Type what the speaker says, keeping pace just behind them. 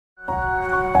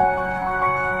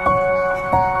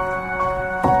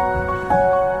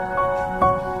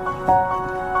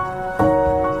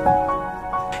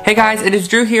Hey guys, it is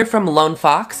Drew here from Lone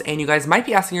Fox, and you guys might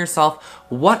be asking yourself,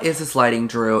 what is this lighting,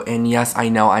 Drew? And yes, I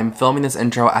know, I'm filming this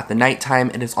intro at the nighttime.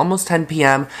 It is almost 10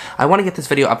 p.m. I want to get this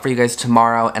video up for you guys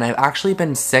tomorrow, and I've actually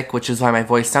been sick, which is why my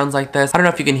voice sounds like this. I don't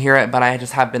know if you can hear it, but I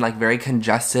just have been like very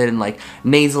congested and like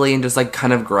nasally and just like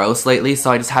kind of gross lately, so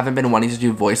I just haven't been wanting to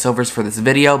do voiceovers for this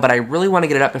video, but I really want to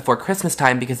get it up before Christmas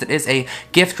time because it is a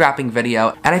gift wrapping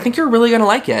video, and I think you're really gonna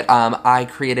like it. I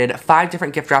created 5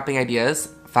 different gift wrapping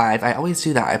ideas. 5. I always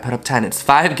do that. I put up 10. It's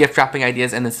 5 gift wrapping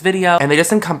ideas in this video, and they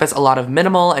just encompass a lot of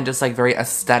minimal and just like very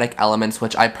aesthetic elements,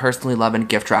 which I personally love in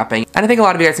gift wrapping. And I think a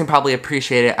lot of you guys can probably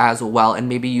appreciate it as well and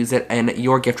maybe use it in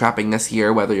your gift wrapping this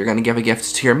year, whether you're gonna give a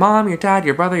gift to your mom, your dad,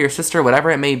 your brother, your sister, whatever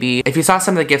it may be. If you saw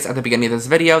some of the gifts at the beginning of this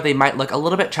video, they might look a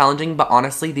little bit challenging, but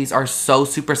honestly, these are so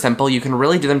super simple. You can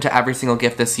really do them to every single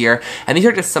gift this year, and these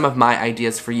are just some of my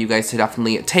ideas for you guys to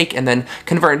definitely take and then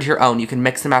convert into your own. You can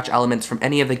mix and match elements from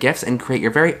any of the gifts and create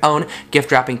your very own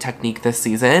gift wrapping technique this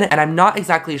season. And I'm not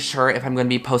exactly sure if I'm going to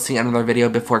be posting another video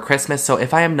before Christmas, so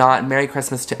if I am not, Merry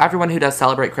Christmas to everyone who does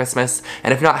celebrate Christmas,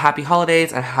 and if not, Happy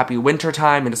Holidays and Happy Winter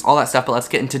Time and just all that stuff. But let's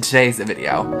get into today's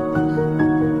video.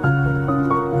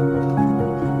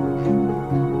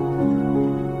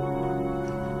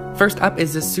 First up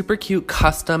is this super cute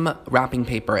custom wrapping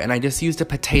paper, and I just used a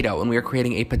potato and we were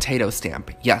creating a potato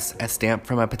stamp. Yes, a stamp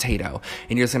from a potato.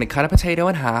 And you're just gonna cut a potato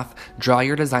in half, draw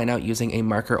your design out using a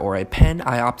marker or a pen.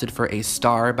 I opted for a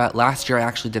star, but last year I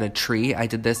actually did a tree. I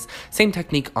did this same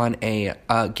technique on a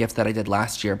gift that I did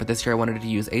last year, but this year I wanted to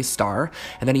use a star.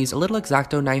 And then I used a little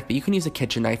X-Acto knife, but you can use a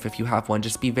kitchen knife if you have one.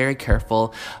 Just be very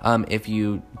careful if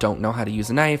you don't know how to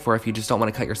use a knife, or if you just don't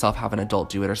want to cut yourself, have an adult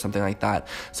do it or something like that.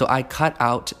 So I cut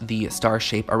out the star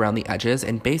shape around the edges,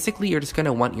 and basically you're just going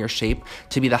to want your shape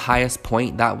to be the highest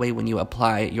point. That way when you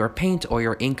apply your paint or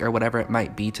your ink or whatever it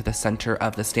might be to the center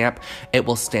of the stamp, it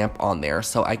will stamp on there.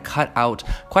 So I cut out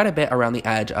quite a bit around the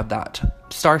edge of that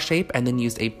star shape and then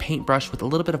used a paintbrush with a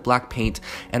little bit of black paint,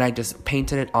 and I just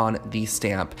painted it on the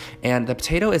stamp. And the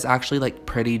potato is actually like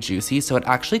pretty juicy, so it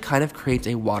actually kind of creates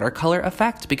a watercolor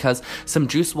effect because some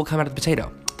juice will come out of the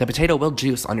potato. The potato will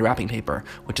juice on your wrapping paper,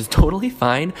 which is totally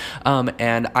fine,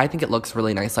 and I think it looks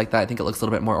really nice like that. I think it looks a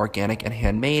little bit more organic and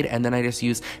handmade. And then I just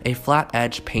use a flat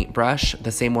edge paintbrush,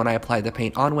 the same one I applied the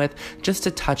paint on with, just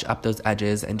to touch up those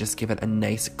edges and just give it a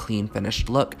nice clean finished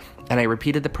look. And I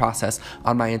repeated the process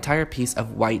on my entire piece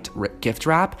of white gift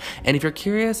wrap. And if you're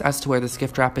curious as to where this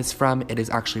gift wrap is from, it is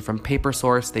actually from Paper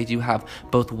Source. They do have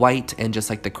both white and just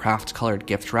like the craft colored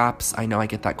gift wraps. I know I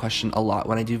get that question a lot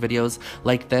when I do videos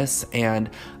like this, and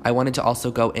I wanted to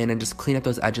also go in and just clean up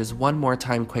those edges one more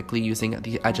time quickly using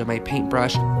the edge of my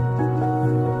paintbrush.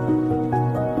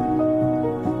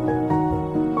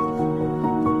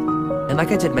 And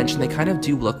like I did mention, they kind of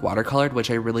do look watercolored, which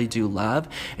I really do love.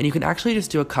 And you can actually just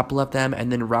do a couple of them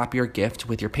and then wrap your gift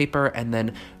with your paper and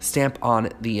then stamp on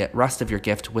the rest of your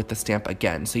gift with the stamp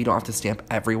again. So you don't have to stamp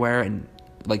everywhere and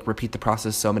like repeat the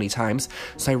process so many times.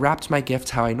 So I wrapped my gift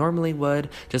how I normally would,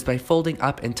 just by folding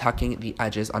up and tucking the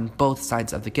edges on both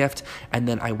sides of the gift, and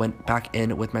then I went back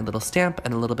in with my little stamp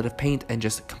and a little bit of paint and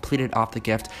just completed off the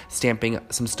gift, stamping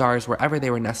some stars wherever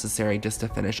they were necessary just to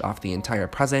finish off the entire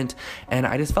present. And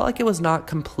I just felt like it was not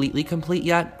completely complete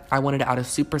yet. I wanted to add a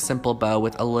super simple bow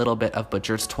with a little bit of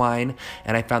butcher's twine,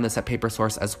 and I found this at Paper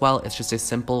Source as well. It's just a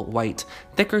simple white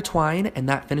thicker twine, and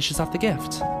that finishes off the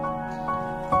gift.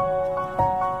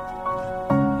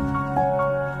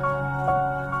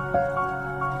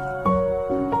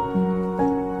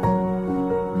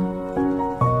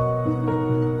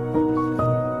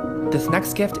 This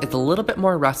next gift is a little bit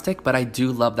more rustic, but I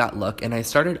do love that look, and I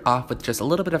started off with just a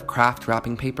little bit of craft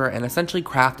wrapping paper, and essentially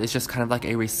craft is just kind of like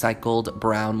a recycled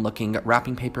brown looking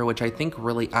wrapping paper, which I think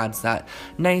really adds that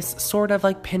nice sort of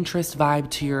like Pinterest vibe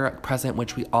to your present,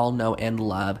 which we all know and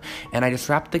love. And I just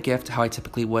wrapped the gift how I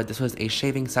typically would. This was a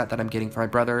shaving set that I'm getting for my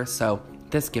brother, so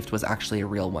this gift was actually a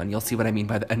real one. You'll see what I mean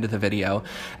by the end of the video.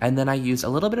 And then I used a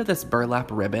little bit of this burlap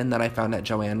ribbon that I found at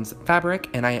Joann's Fabric,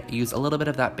 and I used a little bit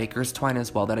of that baker's twine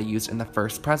as well that I used in the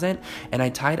first present, and I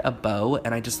tied a bow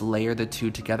and I just layered the two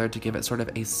together to give it sort of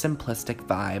a simplistic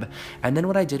vibe. And then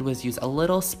what I did was use a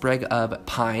little sprig of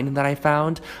pine that I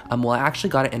found. Well, I actually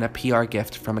got it in a PR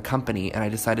gift from a company, and I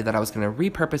decided that I was going to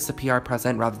repurpose the PR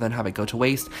present rather than have it go to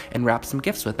waste and wrap some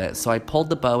gifts with it. So I pulled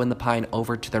the bow and the pine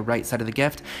over to the right side of the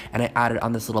gift, and I added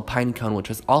on this little pine cone, which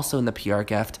was also in the PR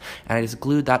gift, and I just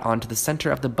glued that onto the center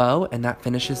of the bow, and that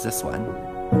finishes this one.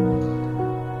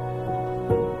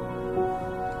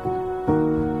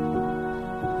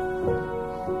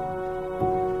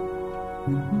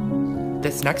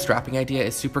 This next wrapping idea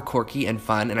is super quirky and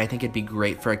fun, and I think it'd be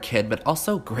great for a kid, but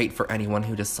also great for anyone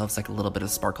who just loves like a little bit of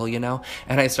sparkle, you know?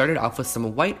 And I started off with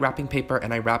some white wrapping paper,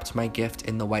 and I wrapped my gift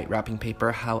in the white wrapping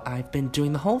paper, how I've been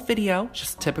doing the whole video,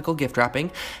 just typical gift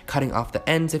wrapping, cutting off the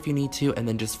ends if you need to, and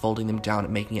then just folding them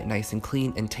down, making it nice and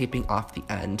clean, and taping off the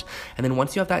end. And then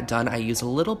once you have that done, I use a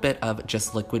little bit of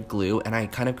just liquid glue, and I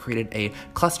kind of created a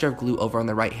cluster of glue over on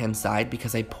the right-hand side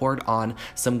because I poured on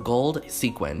some gold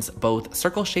sequins, both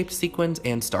circle-shaped sequins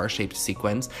and star-shaped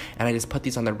sequins, and I just put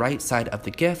these on the right side of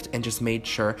the gift and just made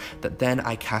sure that then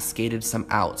I cascaded some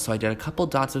out. So I did a couple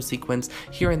dots of sequins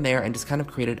here and there and just kind of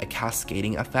created a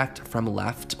cascading effect from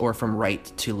left or from right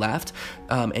to left,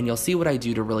 and you'll see what I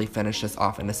do to really finish this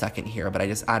off in a second here, but I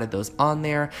just added those on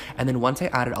there. And then once I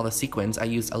added all the sequins, I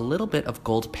used a little bit of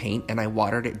gold paint and I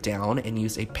watered it down and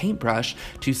used a paintbrush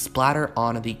to splatter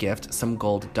on the gift some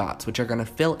gold dots, which are going to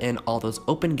fill in all those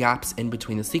open gaps in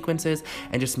between the sequences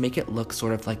and just make it look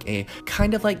sort of like a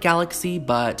kind of like galaxy,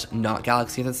 but not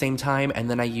galaxy at the same time. And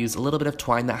then I used a little bit of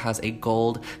twine that has a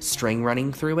gold string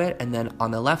running through it. And then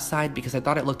on the left side, because I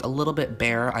thought it looked a little bit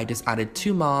bare, I just added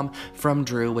To Mom from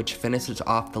Drew, which finishes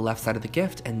off the left side of the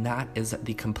gift. And that is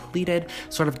the completed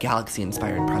sort of galaxy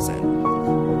inspired present.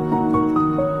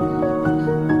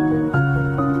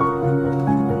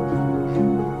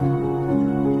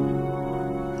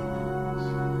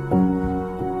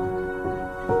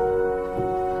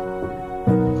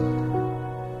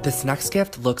 This next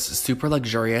gift looks super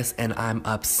luxurious and I'm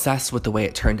obsessed with the way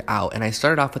it turned out. And I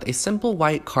started off with a simple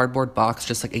white cardboard box,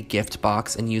 just like a gift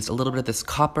box, and used a little bit of this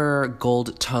copper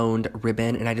gold toned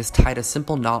ribbon, and I just tied a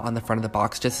simple knot on the front of the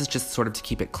box just sort of to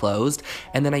keep it closed.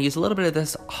 And then I used a little bit of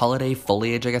this holiday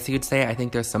foliage, I guess you could say. I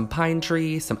think there's some pine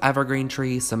tree, some evergreen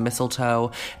tree, some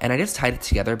mistletoe, and I just tied it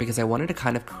together because I wanted to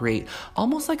kind of create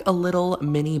almost like a little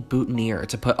mini boutonniere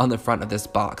to put on the front of this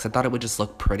box. I thought it would just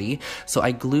look pretty. So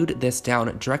I glued this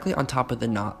down directly on top of the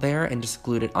knot there and just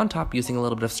glued it on top using a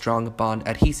little bit of strong bond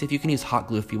adhesive. You can use hot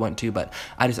glue if you want to, but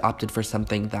I just opted for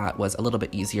something that was a little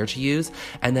bit easier to use.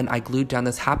 And then I glued down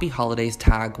this Happy Holidays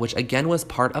tag, which again was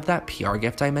part of that PR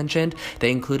gift I mentioned. They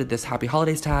included this Happy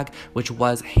Holidays tag, which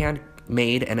was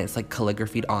handmade and it's like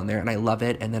calligraphied on there, and I love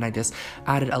it. And then I just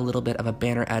added a little bit of a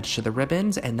banner edge to the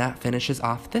ribbons, and that finishes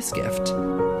off this gift.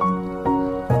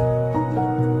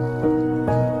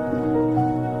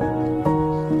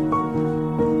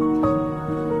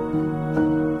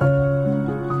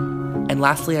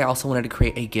 Lastly, I also wanted to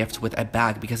create a gift with a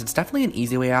bag because it's definitely an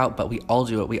easy way out, but we all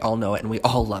do it, we all know it, and we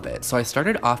all love it. So I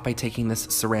started off by taking this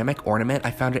ceramic ornament. I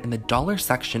found it in the dollar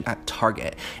section at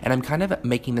Target, and I'm kind of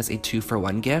making this a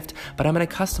 2-for-1 gift, but I'm going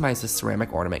to customize this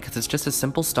ceramic ornament because it's just a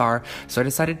simple star. So I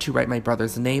decided to write my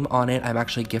brother's name on it. I'm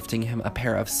actually gifting him a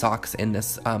pair of socks in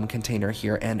this container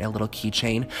here and a little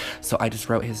keychain. So I just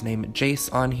wrote his name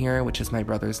Jace on here, which is my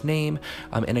brother's name,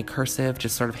 in a cursive,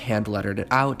 just sort of hand lettered it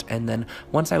out. And then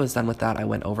once I was done with that, I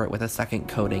went over it with a second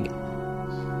coating.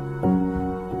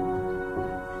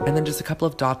 And then just a couple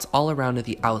of dots all around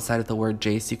the outside of the word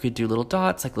Jace. You could do little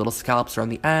dots, like little scallops around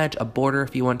the edge, a border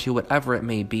if you want to, whatever it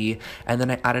may be. And then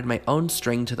I added my own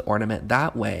string to the ornament.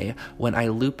 That way, when I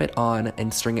loop it on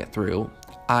and string it through,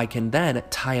 I can then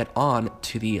tie it on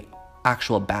to the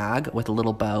actual bag with a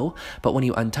little bow. But when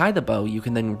you untie the bow, you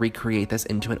can then recreate this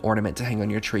into an ornament to hang on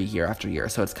your tree year after year.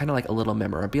 So it's kind of like a little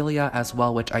memorabilia as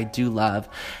well, which I do love.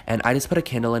 And I just put a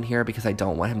candle in here because I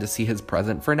don't want him to see his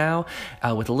present for now,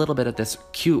 with a little bit of this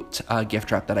cute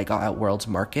gift wrap that I got at World's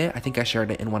Market. I think I shared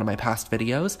it in one of my past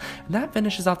videos. And that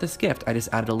finishes off this gift. I just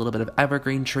added a little bit of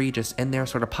evergreen tree just in there,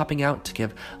 sort of popping out to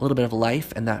give a little bit of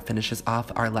life, and that finishes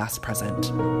off our last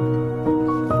present.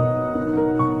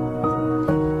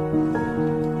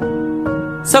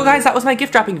 So guys, that was my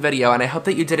gift wrapping video, and I hope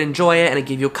that you did enjoy it, and it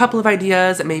gave you a couple of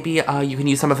ideas. Maybe you can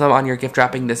use some of them on your gift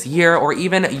wrapping this year, or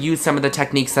even use some of the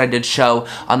techniques that I did show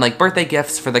on like birthday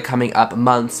gifts for the coming up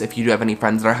months if you do have any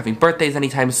friends that are having birthdays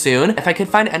anytime soon. If I could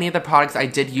find any of the products I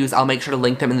did use, I'll make sure to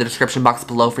link them in the description box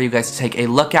below for you guys to take a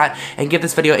look at, and give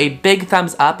this video a big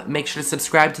thumbs up. Make sure to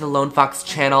subscribe to the Lone Fox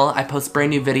channel. I post brand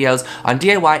new videos on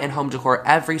DIY and home decor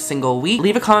every single week.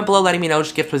 Leave a comment below letting me know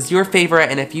which gift was your favorite,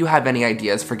 and if you have any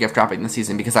ideas for gift wrapping this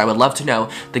season, because I would love to know.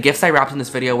 The gifts I wrapped in this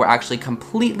video were actually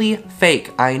completely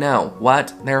fake. I know.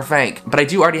 What? They're fake. But I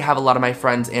do already have a lot of my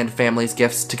friends and family's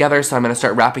gifts together, so I'm going to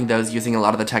start wrapping those using a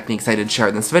lot of the techniques I did share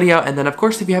in this video. And then, of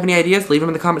course, if you have any ideas, leave them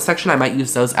in the comment section. I might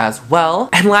use those as well.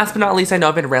 And last but not least, I know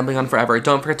I've been rambling on forever.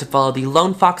 Don't forget to follow the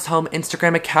Lone Fox Home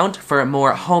Instagram account for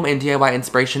more home and DIY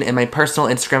inspiration, and my personal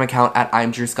Instagram account at I'm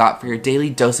Drew Scott for your daily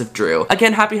dose of Drew.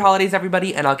 Again, happy holidays,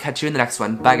 everybody, and I'll catch you in the next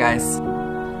one. Bye, guys.